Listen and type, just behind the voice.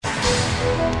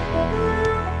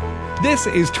This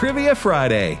is Trivia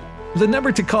Friday. The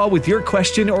number to call with your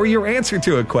question or your answer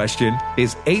to a question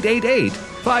is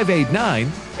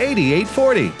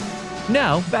 888-589-8840.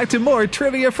 Now, back to more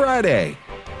Trivia Friday.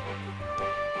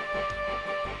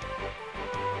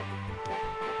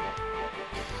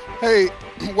 Hey,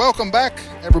 welcome back,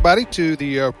 everybody, to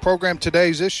the program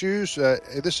Today's Issues.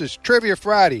 This is Trivia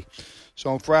Friday. So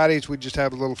on Fridays, we just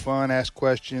have a little fun, ask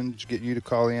questions, get you to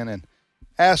call in and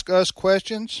ask us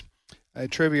questions.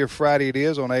 Trivia Friday it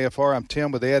is on AFR. I'm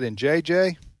Tim with Ed and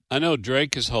JJ. I know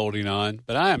Drake is holding on,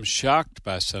 but I am shocked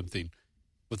by something.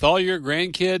 With all your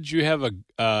grandkids, you have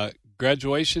a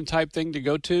graduation type thing to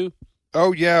go to?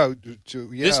 Oh, yeah.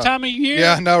 This time of year?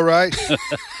 Yeah, I know, right?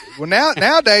 Well,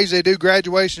 nowadays they do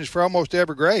graduations for almost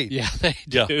every grade. Yeah, they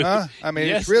do. I mean,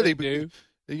 yes, it's really, they do.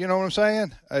 You know what I'm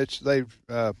saying?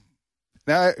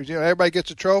 Now everybody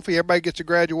gets a trophy, everybody gets a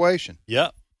graduation.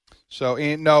 Yep. So,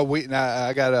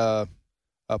 I got a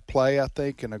play, I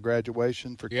think, and a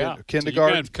graduation for kindergarten. So you're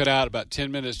going to cut out about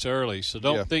 10 minutes early, so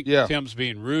don't think Tim's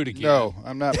being rude again. No,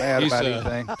 I'm not mad about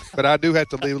anything. But I do have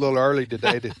to leave a little early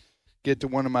today to get to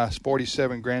one of my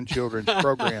 47 grandchildren's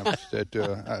programs that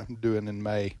I'm doing in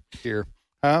May here.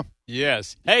 Huh?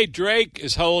 Yes. Hey, Drake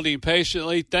is holding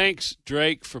patiently. Thanks,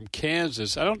 Drake from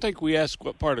Kansas. I don't think we asked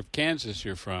what part of Kansas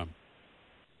you're from.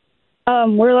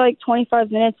 We're like 25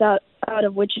 minutes out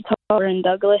of Wichita or in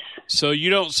Douglas. So you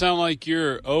don't sound like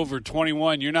you're over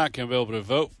 21. You're not going to be able to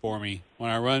vote for me when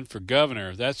I run for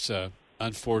governor. That's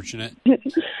unfortunate.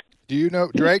 Do you know,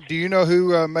 Drake? Do you know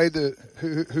who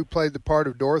who played the part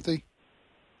of Dorothy?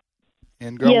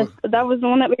 Yes, that was the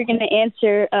one that we were going to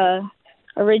answer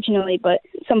originally, but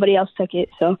somebody else took it.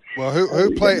 So well,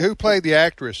 who played the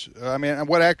actress? I mean,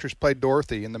 what actress played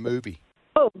Dorothy in the movie?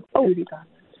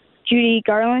 Judy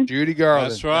Garland. Judy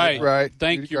Garland. That's right. That's right.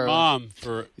 Thank Judy your Garland. mom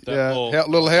for that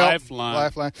little help.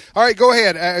 Lifeline. All right, go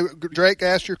ahead. Drake,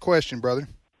 ask your question, brother.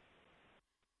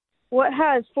 What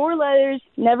has 4 letters,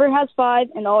 never has 5,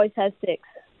 and always has 6?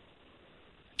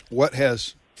 What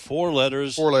has 4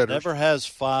 letters, 4 letters, never has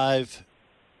 5,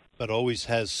 but always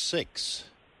has 6?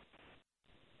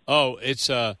 Oh, it's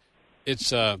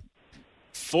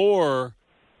 4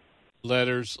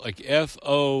 letters, like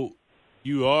FOUR,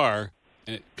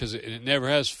 because it never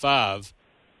has 5.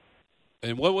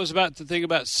 And what was about the thing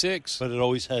about 6? But it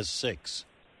always has 6.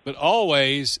 But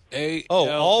always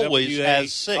always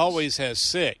has 6. Always has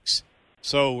 6.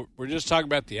 So we're just talking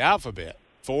about the alphabet.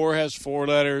 4 has 4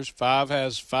 letters. 5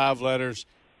 has 5 letters.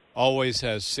 Always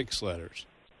has 6 letters.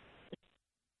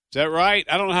 Is that right?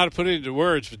 I don't know how to put it into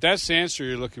words, but that's the answer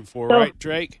you're looking for, right,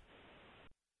 Drake?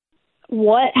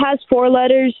 What has 4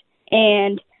 letters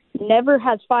and never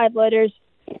has 5 letters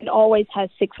and always has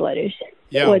 6 letters?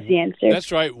 Yeah, was the answer.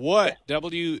 That's right. What?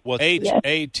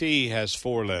 W-H-A-T has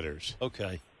 4 letters.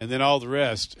 Okay. And then all the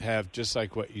rest have just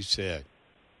like what you said.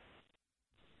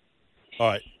 All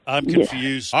right. I'm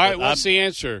confused. All right, what's the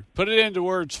answer? Put it into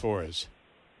words for us.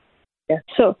 Yeah.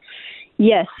 So,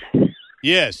 yes.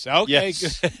 Yes. Okay.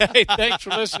 Yes. Hey, thanks for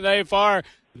listening to AFR.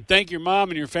 And thank your mom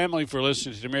and your family for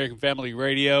listening to American Family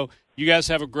Radio. You guys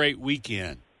have a great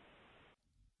weekend.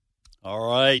 All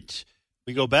right.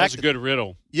 We go back. That's a good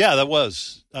riddle. Yeah, that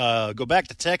was. Go back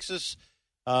to Texas.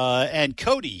 And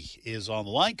Cody is on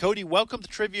the line. Cody, welcome to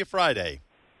Trivia Friday.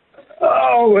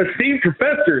 Oh, esteemed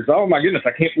professors. Oh, my goodness.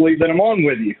 I can't believe that I'm on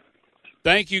with you.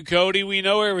 Thank you, Cody. We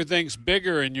know everything's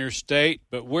bigger in your state,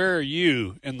 but where are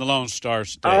you in the Lone Star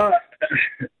State? Actually,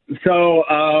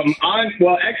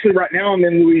 right now I'm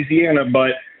in Louisiana,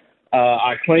 but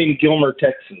I claim Gilmer,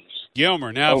 Texas.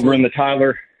 Gilmer, now over in the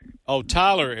Tyler. Oh,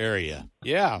 Tyler area.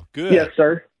 Yeah, good. Yes,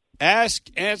 sir.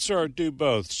 Ask, answer, or do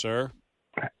both, sir.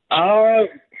 I've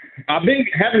been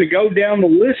having to go down the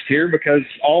list here because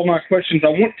all my questions I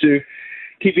want to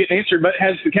keep getting answered. But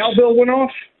has the cowbell went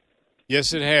off?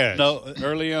 Yes, it has. No,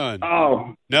 early on.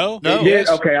 Oh, no. It did?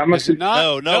 Okay, I must have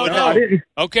not. No, I didn't.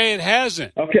 Okay, it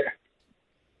hasn't. Okay.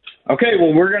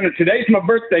 Well, today's my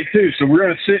birthday too, so we're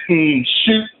gonna sit and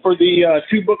shoot for the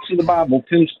 2 books of the Bible.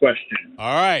 Tim's question.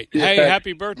 All right. Hey,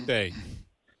 happy birthday.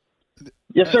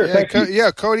 Yes, sir. Thank you.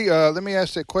 Yeah, Cody, let me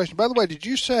ask that question. By the way, did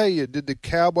you say, did the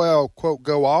cowbell, quote,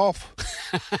 go off?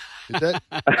 Hey,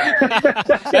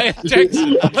 Texas,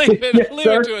 leave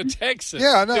it to a Texan.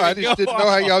 Yeah, I know. I just didn't know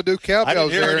how y'all do cowbells I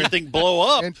didn't hear there anything blow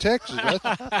up. in Texas.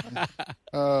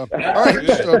 All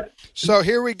right, so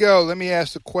here we go. Let me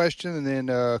ask the question, and then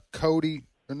Cody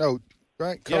will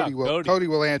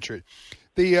answer it.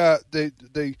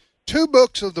 The 2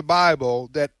 books of the Bible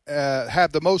that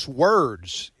have the most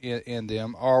words in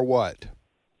them are what?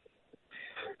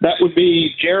 That would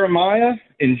be Jeremiah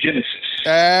and Genesis.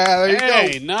 There you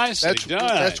Hey, go. nicely done.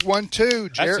 That's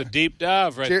 1-2. That's a deep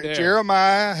dive right there.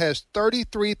 Jeremiah has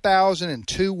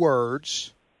 33,002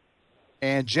 words,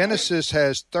 and Genesis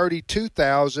has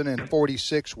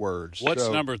 32,046 words. What's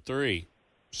number 3?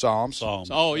 Psalms.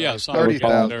 Oh, yeah, Psalms.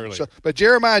 30,000. So, but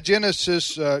Jeremiah,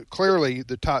 Genesis, clearly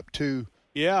the top two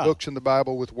books in the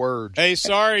Bible with words. Hey,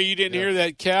 sorry you didn't hear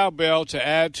that cowbell to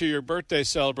add to your birthday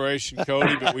celebration,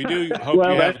 Cody, but we do hope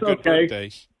you have a good birthday.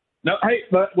 No, hey,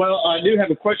 I do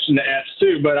have a question to ask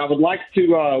too, but I would like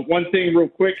to one thing real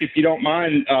quick, if you don't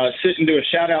mind, sit and do a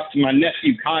shout out to my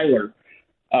nephew Kyler.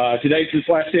 Today's his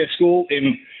last day of school,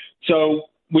 and so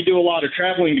we do a lot of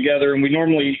traveling together, and we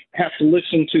normally have to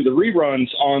listen to the reruns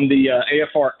on the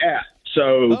AFR app.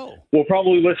 So we'll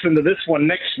probably listen to this one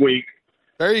next week.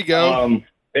 There you go.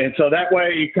 And so that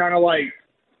way, kind of like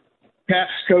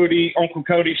past Cody, Uncle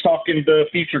Cody's talking to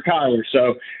future Kyler.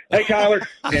 So, hey, Kyler,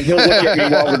 and he'll look at me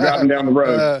while we're driving down the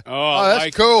road.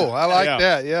 That's cool. I like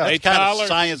that. Yeah, hey, it's kind Tyler, of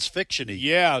science fiction-y.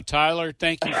 Yeah, Tyler,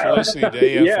 thank you for listening to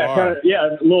AFR.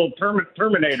 A little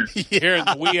Terminator. Here in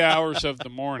the wee hours of the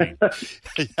morning.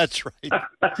 That's right. All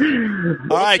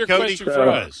right, Cody.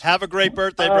 Have a great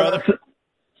birthday, brother.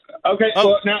 Okay.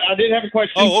 Well, now I did have a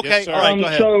question. Oh, okay. Yes, all right, go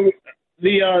ahead. So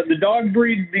the dog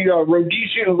breed, the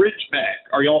Rhodesian Ridgeback.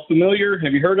 Are y'all familiar?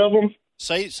 Have you heard of them?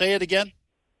 Say it again.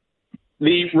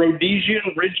 The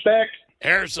Rhodesian Ridgeback.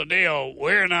 Here's the deal.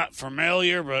 We're not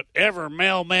familiar, but every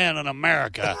mailman in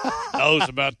America knows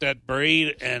about that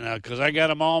breed, and because I got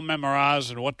them all memorized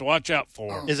and what to watch out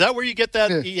for. Is that where you get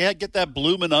that? You get that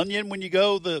bloomin' onion when you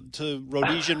go to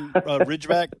Rhodesian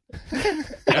Ridgeback?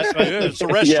 That's right. It's a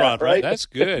restaurant, right? That's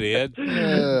good, Ed.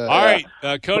 All right,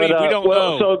 Cody. We don't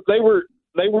know. So they were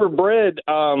bred.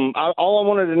 All I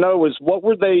wanted to know was what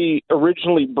were they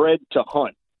originally bred to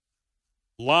hunt?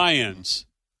 Lions.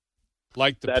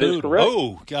 Like the that poodle. Is correct.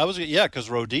 Oh, because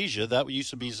Rhodesia, that used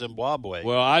to be Zimbabwe.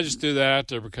 Well, I just threw that out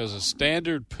there because a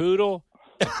standard poodle,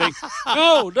 I think,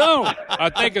 I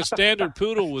think a standard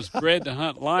poodle was bred to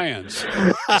hunt lions.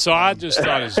 So I just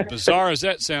thought, as bizarre as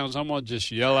that sounds, I'm going to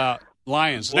just yell out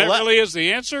lions. Well, that really is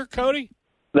the answer, Cody?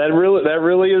 That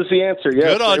really is the answer.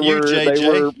 Yes, Good on you, JJ.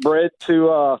 They were bred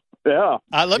to,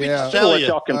 let me just tell you,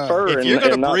 y'all confer if you're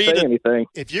and not say anything.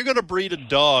 If you're going to breed a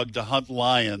dog to hunt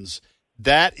lions,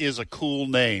 that is a cool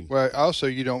name. Well, also,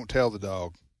 you don't tell the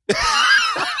dog.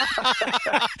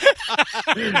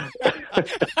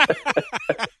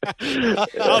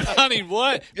 Honey,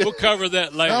 what? We'll cover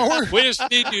that later. We just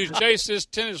need to chase this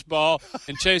tennis ball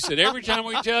and chase it every time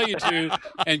we tell you to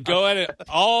and go at it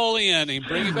all in and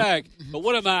bring it back. But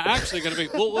what am I actually going to be?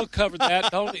 We'll cover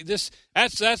that.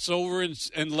 That's over in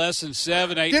less than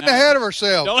 7, 8, Getting 9. ahead of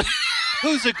ourselves.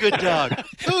 Who's a good dog?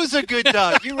 Who's a good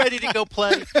dog? You ready to go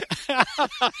play?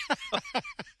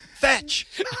 Fetch.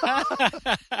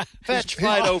 Fetch,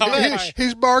 Fido, fetch.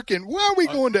 He's barking. Why are we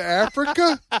going to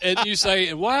Africa? And you say,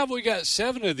 and why have we got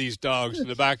 7 of these dogs in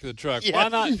the back of the truck? Yeah. Why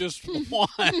not just one?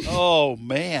 Oh,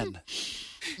 man.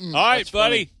 All right, That's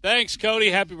buddy. funny. Thanks, Cody.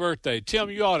 Happy birthday.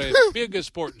 Tim, you ought to be a good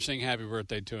sport and sing happy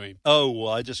birthday to him. Oh,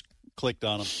 well, I just clicked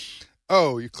on him.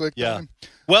 Oh, you clicked on him?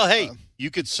 Well, hey, you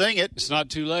could sing it. It's not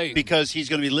too late. Because he's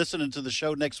going to be listening to the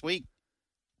show next week.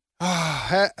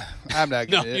 I'm not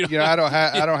getting it. I don't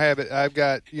have it. I've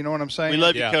got, you know what I'm saying? We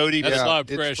love you, Cody. That's a lot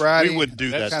of it's pressure. Friday. We wouldn't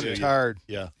do that kind to of you. tired.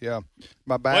 Yeah.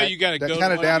 My back. Well, you got to go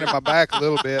kind of down in my back a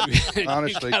little bit,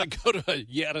 honestly. You got to go to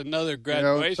yet another You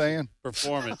know what I'm graduation saying?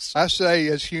 performance. I say,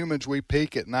 as humans, we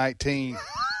peak at 19.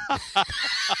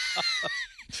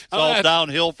 It's all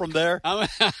downhill from there. I'm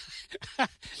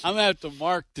going to have to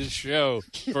mark this show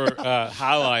for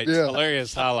highlights,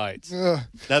 hilarious highlights.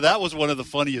 Now, that was one of the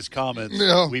funniest comments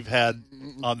we've had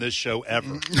on this show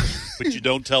ever. But you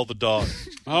don't tell the dog.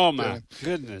 Oh, my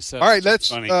goodness. All right, let's.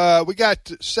 Funny. We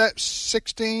got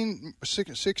 16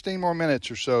 more minutes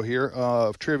or so here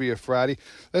of Trivia Friday.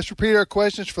 Let's repeat our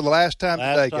questions for the last time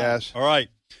today, guys. All right.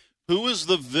 Who is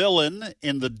the villain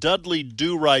in the Dudley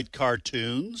Do-Right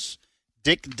cartoons?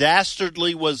 Dick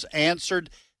Dastardly was answered.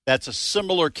 That's a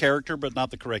similar character, but not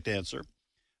the correct answer.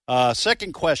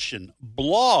 Second question.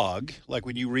 Blog, like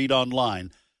when you read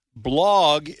online,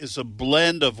 blog is a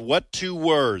blend of what 2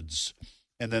 words?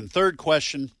 And then third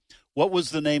question, what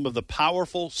was the name of the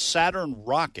powerful Saturn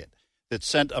rocket that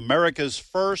sent America's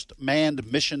first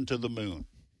manned mission to the moon?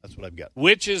 That's what I've got.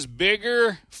 Which is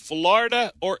bigger,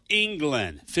 Florida or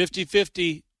England?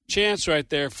 50-50 chance right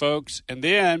there, folks. And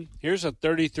then here's a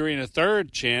 33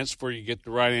 1/3 chance for you to get the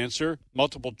right answer.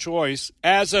 Multiple choice.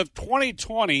 As of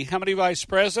 2020, how many vice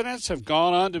presidents have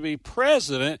gone on to be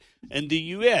president in the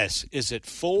U.S.? Is it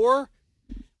 4,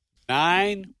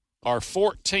 9, or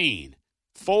 14?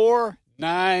 4,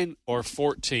 9, or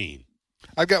 14?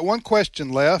 I've got one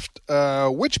question left.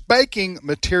 Which baking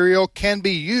material can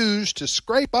be used to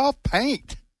scrape off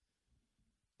paint?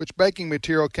 Which baking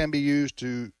material can be used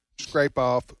to scrape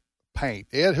off paint?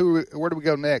 Ed, where do we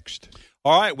go next?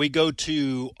 All right, we go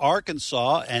to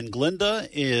Arkansas, and Glenda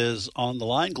is on the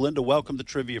line. Glenda, welcome to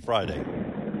Trivia Friday.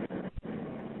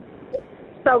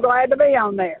 So glad to be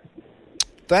on there.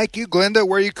 Thank you, Glenda.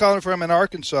 Where are you calling from in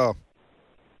Arkansas?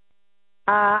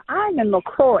 I'm in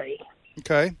LaCroix.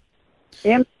 Okay.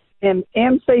 MCCRRY,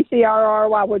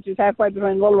 which is halfway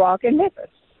between Little Rock and Memphis.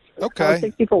 Okay.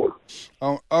 64.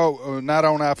 Oh, not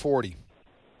on I-40.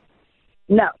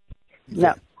 No.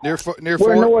 Near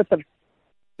We're north of.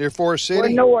 Near Forest City? We're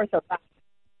north of.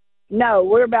 No,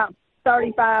 we're about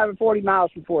 35 or 40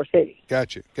 miles from Forest City.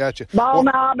 Gotcha. Ball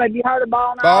Knob, have you heard of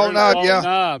Ball Knob? Ball Knob, yeah.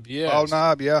 Knob, yes. Ball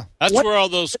Knob, yeah. That's where all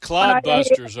those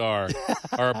clodbusters are.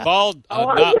 Or bald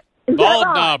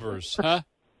knobbers, huh?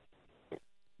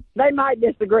 They might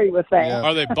disagree with that. Yeah.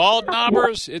 Are they bald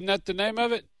knobbers? Isn't that the name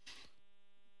of it?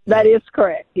 That is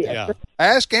correct, yes. Yeah.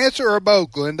 Ask, answer, or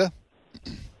both, Glenda?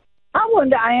 I wanted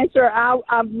to answer.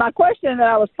 My question that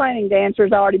I was planning to answer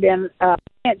has already been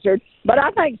answered, but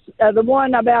I think the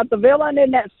one about the villain,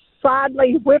 isn't that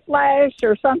Sidley Whiplash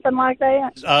or something like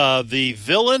that? The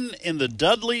villain in the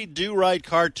Dudley Do-Right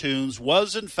cartoons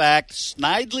was, in fact,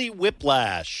 Snidely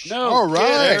Whiplash. No, All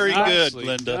right. Very good, Nicely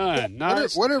Glenda. done.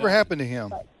 Whatever happened to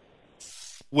him?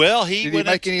 Well, Did he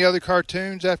make any other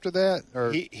cartoons after that?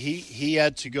 Or he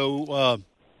had to go.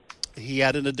 He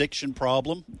had an addiction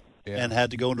problem and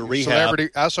had to go into rehab. Celebrity.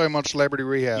 I saw him on Celebrity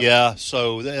Rehab. Yeah,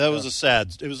 so that was a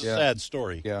sad. It was a sad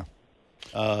story. Yeah.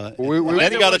 And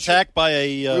he got attacked by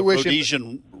a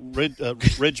Rhodesian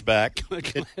ridgeback.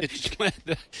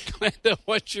 Glenda,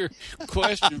 what's your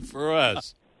question for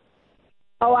us?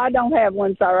 Oh, I don't have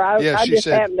one, sir. I just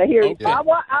happened to hear you. Okay. I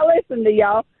listen to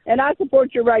y'all, and I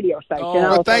support your radio station.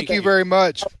 Well, thank you very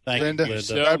much, Thank Glenda. you,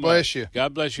 Glenda. God bless you.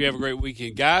 God bless you. Have a great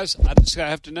weekend. Guys, I just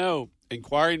have to know,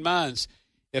 inquiring minds,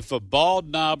 if a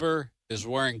bald knobber is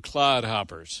wearing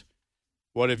clodhoppers,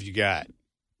 what have you got?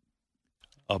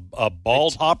 A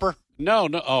bald hopper? No.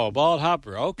 Oh, a bald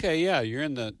hopper. Okay, yeah, you're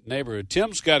in the neighborhood.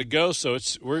 Tim's got to go, so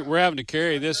we're having to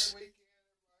carry this.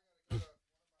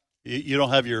 You don't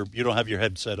have your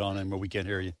headset on anymore. We can't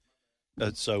hear you.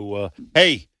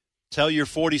 Hey, tell your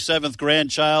 47th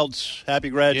grandchild happy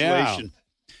graduation.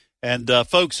 Yeah. And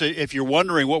folks, if you're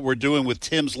wondering what we're doing with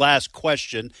Tim's last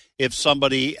question, if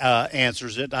somebody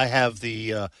answers it, I have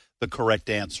the correct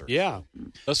answer. Yeah.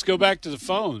 Let's go back to the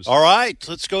phones. All right,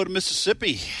 let's go to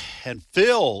Mississippi, and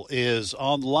Phil is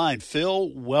on the line.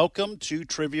 Phil, welcome to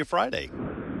Trivia Friday. Good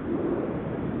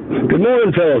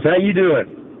morning, fellas. How you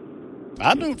doing?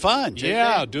 I'm doing fine. JJ.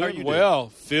 Yeah, doing well.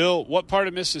 Phil, what part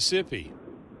of Mississippi?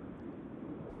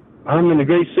 I'm in the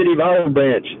great city of Olive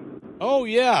Branch. Oh,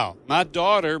 yeah. My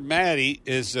daughter, Maddie,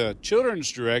 is a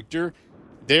children's director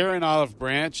there in Olive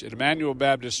Branch at Emmanuel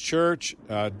Baptist Church.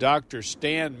 Dr.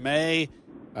 Stan May,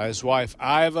 his wife,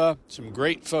 Iva, some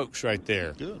great folks right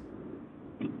there. Good.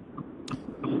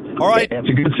 All right. That's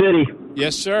a good city.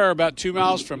 Yes, sir. About 2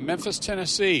 miles from Memphis,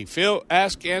 Tennessee. Phil,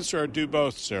 ask, answer, or do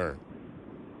both, sir.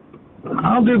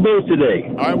 I'll do both today.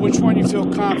 All right, which one you feel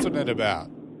confident about?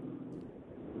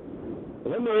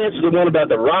 Let me answer the one about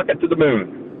the rocket to the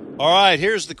moon. All right,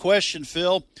 here's the question,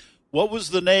 Phil. What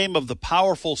was the name of the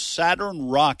powerful Saturn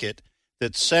rocket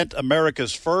that sent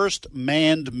America's first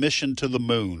manned mission to the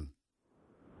moon?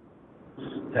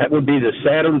 That would be the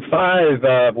Saturn V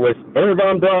with Wernher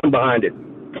von Braun behind it.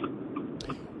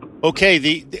 Okay,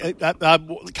 the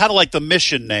kind of like the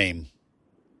mission name.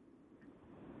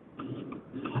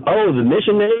 Oh, the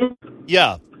mission name?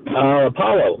 Yeah.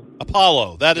 Apollo.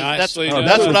 Apollo. That's what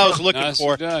I was looking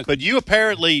for. Done. But you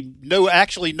apparently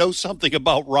know something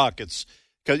about rockets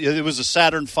because it was a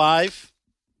Saturn V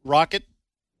rocket.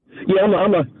 Yeah,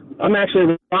 I'm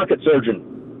actually a rocket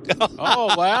surgeon.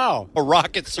 Oh, wow. A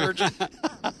rocket surgeon.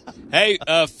 Hey,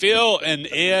 Phil and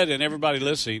Ed and everybody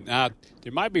listening, now,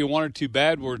 there might be one or two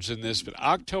bad words in this, but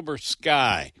October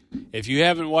Sky, if you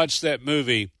haven't watched that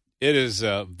movie, it is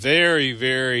a very,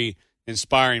 very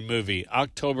inspiring movie,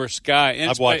 October Sky. And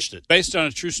I've watched it. Based on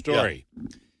a true story.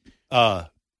 Yeah.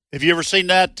 Have you ever seen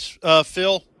that,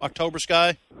 Phil, October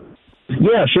Sky?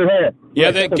 Yeah, sure have.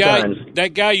 Yeah, Times.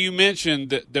 that guy you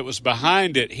mentioned that was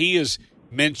behind it, he is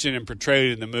mentioned and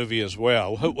portrayed in the movie as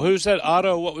well. Who's that,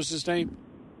 Otto? What was his name?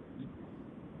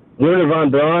 Wernher von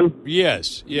Braun?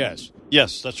 Yes,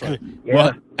 that's right. Yeah.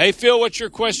 Well, hey, Phil, what's your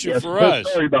question for us?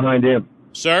 Story behind him.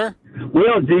 Sir?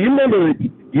 Well, do you remember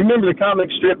the comic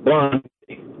strip Blondie?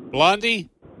 Blondie?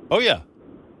 Oh, yeah.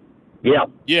 Yeah.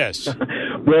 Yes.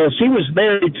 Well, she was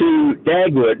married to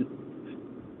Dagwood.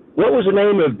 What was the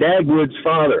name of Dagwood's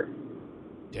father?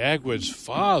 Dagwood's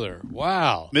father.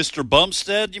 Wow. Mr.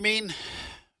 Bumstead, you mean?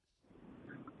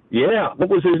 Yeah, what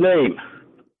was his name?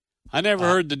 I never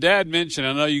heard the dad mention.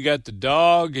 I know you got the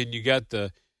dog and you got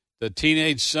the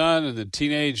teenage son and the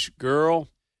teenage girl.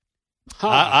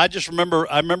 Huh. I just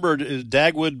remember. I remember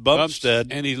Dagwood Bumstead,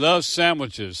 and he loves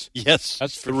sandwiches. Yes,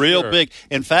 that's for real sure. big.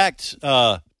 In fact,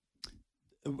 when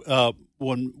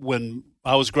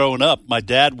I was growing up, my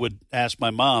dad would ask my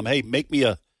mom, "Hey, make me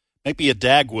a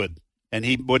Dagwood," and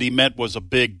what he meant was a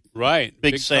big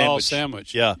big sandwich. Tall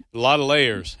sandwich. Yeah, a lot of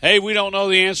layers. Hey, we don't know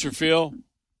the answer, Phil.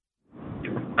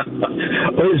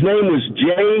 Well, his name was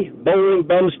J. Bowling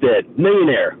Bumstead,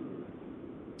 millionaire.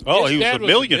 Oh, His he was dad a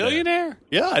millionaire. millionaire?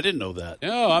 Yeah, I didn't know that.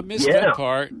 No, I missed that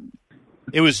part.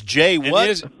 It was J.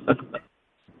 What?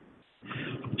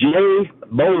 J.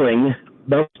 Bowling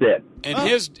Bumstead.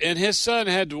 And his son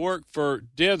had to work for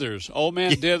Dithers, old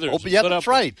man Dithers. Oh, yeah, that's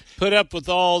right. Put up with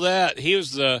all that. He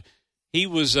was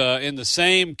in the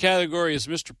same category as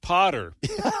Mr. Potter.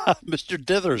 Yeah, Mr.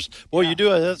 Dithers. Boy, you do.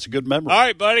 That's a good memory. All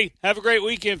right, buddy. Have a great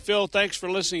weekend, Phil. Thanks for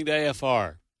listening to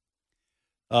AFR.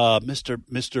 Mr.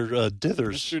 Dithers. Mr.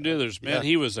 Dithers, man, Yeah.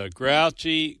 he was a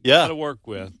grouchy guy to work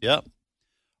with. Yep.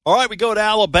 All right, we go to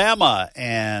Alabama,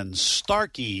 and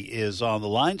Starkey is on the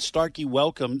line. Starkey,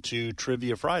 welcome to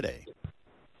Trivia Friday.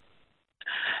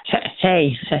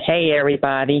 Hey,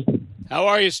 everybody. How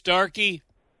are you, Starkey?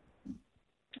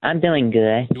 I'm doing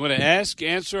good. You want to ask,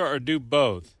 answer, or do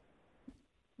both?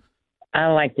 I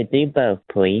like to do both,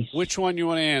 please. Which one you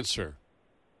want to answer?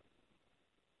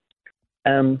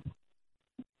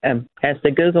 Has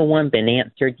the Google one been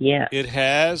answered yet? It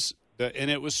has, and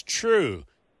it was true.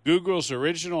 Google's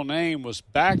original name was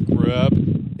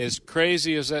Backrub, as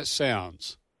crazy as that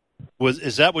sounds.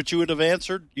 Is that what you would have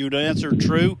answered? You would have answered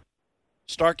true,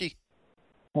 Starkey?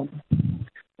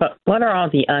 But what are all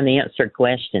the unanswered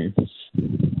questions?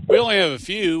 We only have a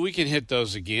few. We can hit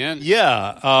those again.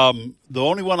 Yeah. The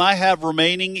only one I have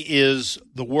remaining is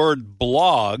the word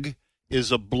blog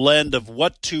is a blend of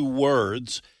what two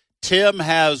words? Tim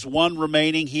has one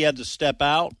remaining. He had to step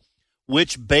out.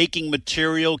 Which baking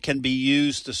material can be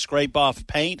used to scrape off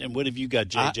paint? And what have you got,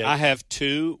 JJ? I have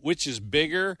two. Which is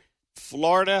bigger,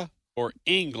 Florida or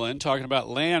England, talking about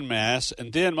landmass,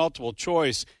 and then multiple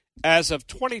choice. As of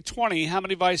 2020, how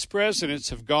many vice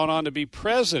presidents have gone on to be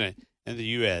president in the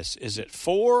U.S.? Is it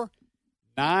 4,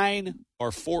 9,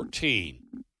 or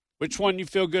 14? Which one you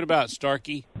feel good about,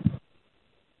 Starkey?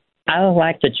 I would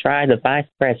like to try the vice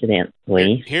president,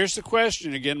 please. Here's the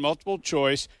question again, multiple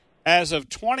choice. As of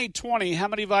 2020, how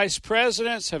many vice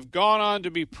presidents have gone on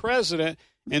to be president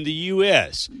in the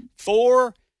U.S.?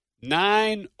 4,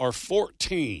 9, or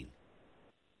 14?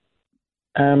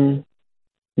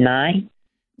 9.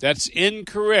 That's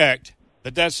incorrect,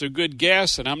 but that's a good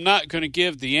guess, and I'm not going to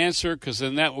give the answer because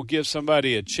then that will give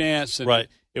somebody a chance, and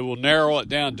it will narrow it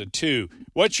down to 2.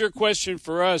 What's your question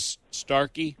for us,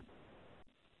 Starkey?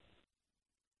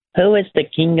 Who is the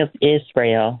king of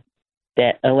Israel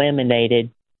that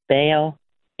eliminated Baal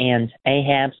and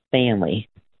Ahab's family?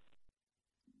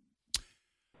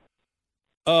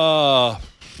 Man,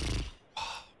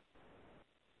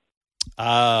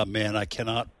 I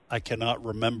cannot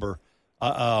remember.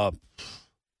 I've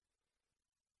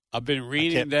been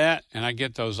reading that, and I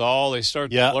get those all. They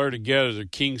start to blur together. They're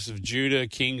kings of Judah,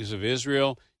 kings of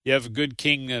Israel. You have a good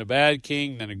king, then a bad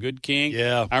king, then a good king.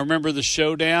 Yeah. I remember the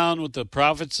showdown with the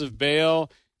prophets of Baal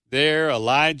there,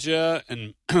 Elijah,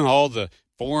 and all the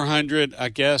 400, I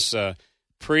guess,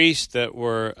 priests that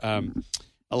were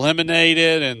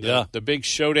eliminated, and the big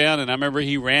showdown. And I remember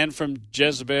he ran from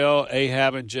Jezebel,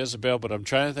 Ahab and Jezebel, but I'm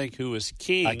trying to think who was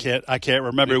king. I can't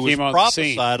remember. It was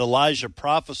prophesied. Elijah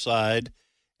prophesied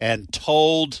and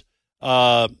told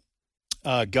God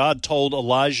told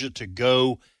Elijah to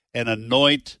go and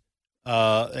anoint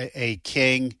a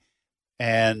king,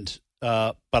 and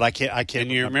but I can't.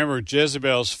 And you remember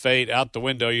Jezebel's fate out the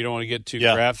window. You don't want to get too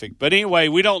graphic, but anyway,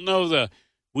 we don't know the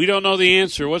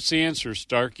answer. What's the answer,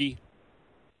 Starkey?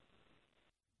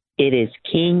 It is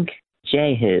King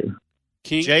Jehu.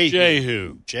 King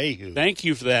Jehu. Thank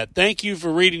you for that. Thank you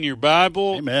for reading your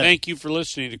Bible. Amen. Thank you for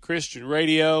listening to Christian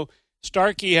Radio.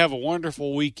 Starkey, have a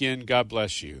wonderful weekend. God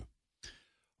bless you.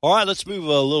 All right, let's move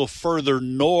a little further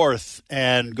north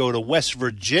and go to West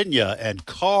Virginia. And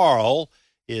Carl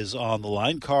is on the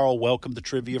line. Carl, welcome to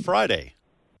Trivia Friday.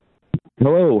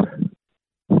 Hello.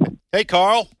 Hey,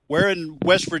 Carl. Where in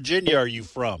West Virginia are you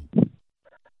from?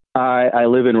 I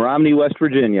live in Romney, West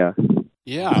Virginia.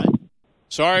 Yeah.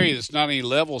 Sorry, there's not any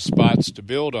level spots to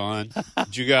build on.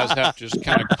 But you guys have to just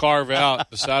kind of carve out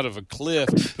the side of a cliff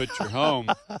to put your home.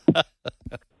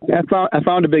 I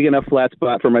found a big enough flat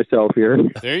spot for myself here.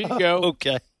 There you go.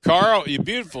 Okay. Carl, you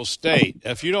beautiful state.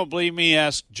 If you don't believe me,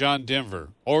 ask John Denver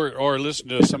or listen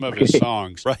to some of his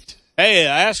songs. Right. Hey,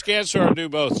 ask, answer, or do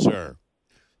both, sir.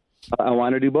 I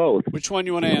want to do both. Which one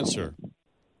you want to answer?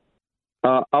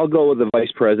 I'll go with the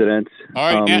vice president.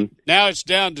 All right, now it's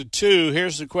down to 2.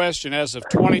 Here's the question. As of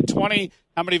 2020,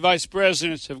 how many vice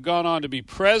presidents have gone on to be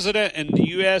president in the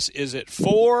U.S.? Is it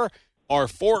 4 or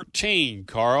 14,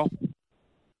 Carl?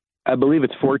 I believe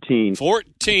it's 14.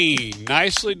 14.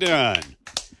 Nicely done.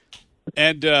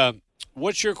 And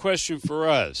what's your question for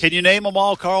us? Can you name them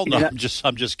all, Carl? No, Yeah.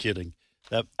 I'm just kidding.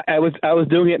 I was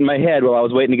doing it in my head while I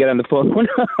was waiting to get on the phone.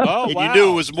 Oh, And wow. you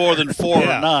knew it was more than 4 or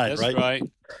 9, that's right?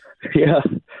 Yeah,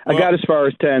 I got as far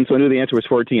as 10, so I knew the answer was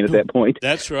 14 at that point.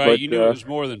 That's right. But, you knew it was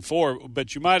more than 4,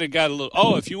 but you might have got a little.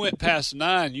 Oh, if you went past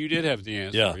 9, you did have the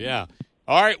answer. Yeah.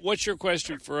 All right. What's your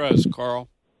question for us, Carl?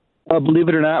 Believe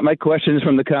it or not, my question is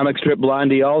from the comic strip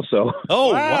Blondie also.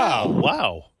 Oh,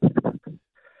 wow.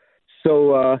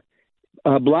 So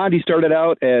Blondie started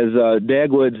out as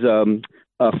Dagwood's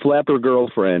flapper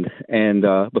girlfriend, and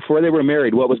before they were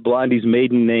married, what was Blondie's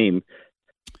maiden name?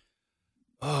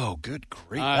 Oh, good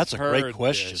grief. That's a great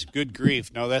question. This. Good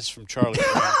grief. No, that's from Charlie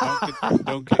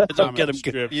Brown. Don't get him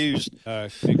confused.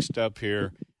 Fixed up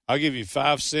here. I'll give you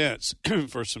 5 cents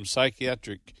for some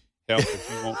psychiatric help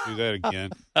if you won't do that again.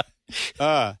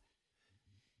 I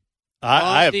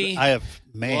have,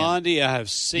 man. Blondie, I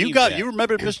have seen that. You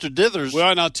remember Mr. Dithers.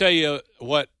 Well, and I'll tell you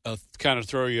what kind of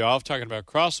throw you off, talking about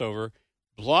crossover.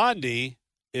 Blondie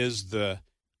is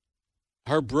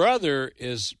her brother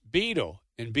is Beetle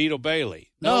and Beetle Bailey.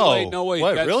 No way.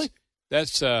 What, really?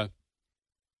 That's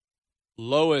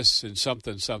Lois and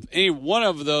something. Anyway, one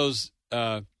of those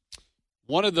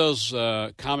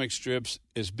comic strips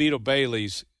is Beetle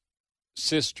Bailey's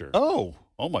sister. Oh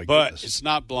my but goodness. it's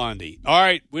not Blondie. All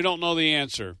right, we don't know the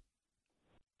answer.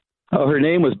 Oh, her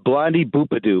name was Blondie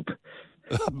Boopadoop.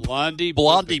 Blondie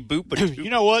Boopadoop. You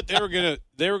know what? They were gonna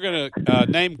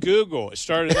name Google. It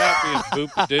started out being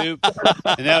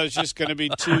Boopadoop, and that was just going to be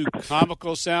too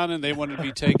comical sounding. They wanted to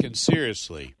be taken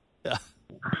seriously.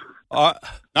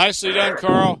 Nicely done,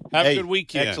 Carl. Have a good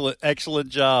weekend. Excellent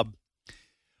job.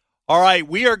 All right,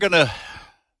 we are going to.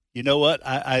 You know what?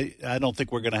 I don't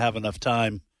think we're going to have enough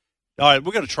time. All right,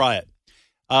 we're going to try it.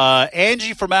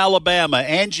 Angie from Alabama.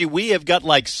 Angie, we have got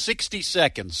like 60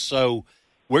 seconds, so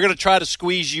we're going to try to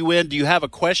squeeze you in. Do you have a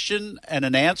question and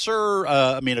an answer?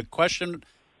 A question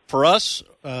for us?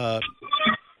 Yes,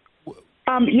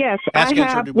 I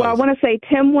have. Well, I want to say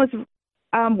Tim was.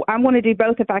 I want to do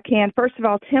both if I can. First of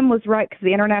all, Tim was right because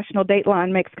the international date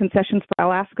line makes concessions for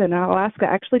Alaska, and Alaska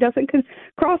actually doesn't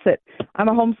cross it. I'm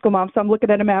a homeschool mom, so I'm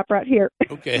looking at a map right here.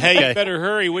 Okay. Hey, you better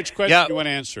hurry. Which question do you want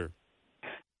to answer?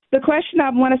 The question I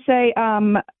want to say,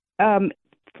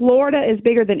 Florida is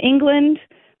bigger than England,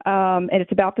 and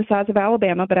it's about the size of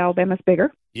Alabama, but Alabama's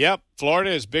bigger. Yep,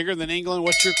 Florida is bigger than England.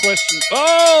 What's your question?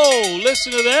 Oh,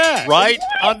 listen to that. Right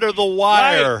under the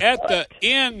wire. Right at the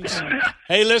end.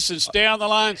 Hey, listen, stay on the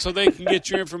line so they can get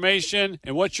your information.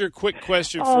 And what's your quick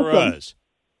question for us?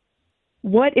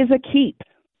 What is a keep?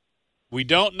 We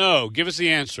don't know. Give us the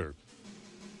answer.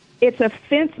 It's a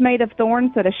fence made of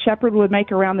thorns that a shepherd would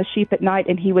make around the sheep at night,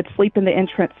 and he would sleep in the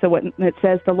entrance. So when it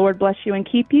says, "The Lord bless you and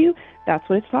keep you," that's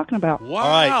what it's talking about. Wow. All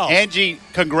right, Angie,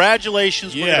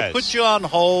 congratulations. Yes. We're going to put you on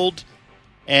hold,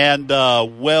 and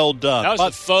well done. That was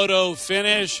a photo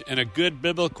finish and a good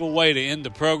biblical way to end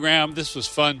the program. This was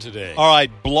fun today. All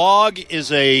right, blog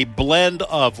is a blend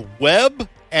of web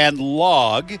and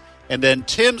log, and then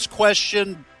Tim's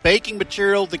question, baking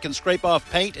material that can scrape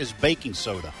off paint, is baking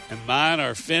soda. And mine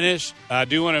are finished. I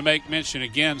do want to make mention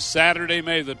again, Saturday,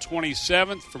 May the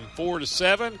 27th from 4 to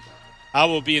 7. I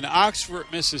will be in Oxford,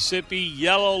 Mississippi,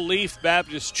 Yellow Leaf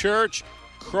Baptist Church.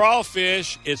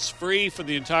 Crawfish, it's free for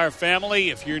the entire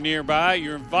family. If you're nearby,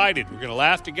 you're invited. We're going to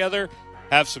laugh together,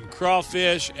 have some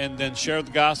crawfish, and then share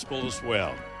the gospel as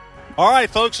well. All right,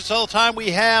 folks, it's all the time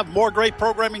we have. More great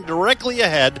programming directly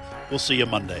ahead. We'll see you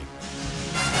Monday.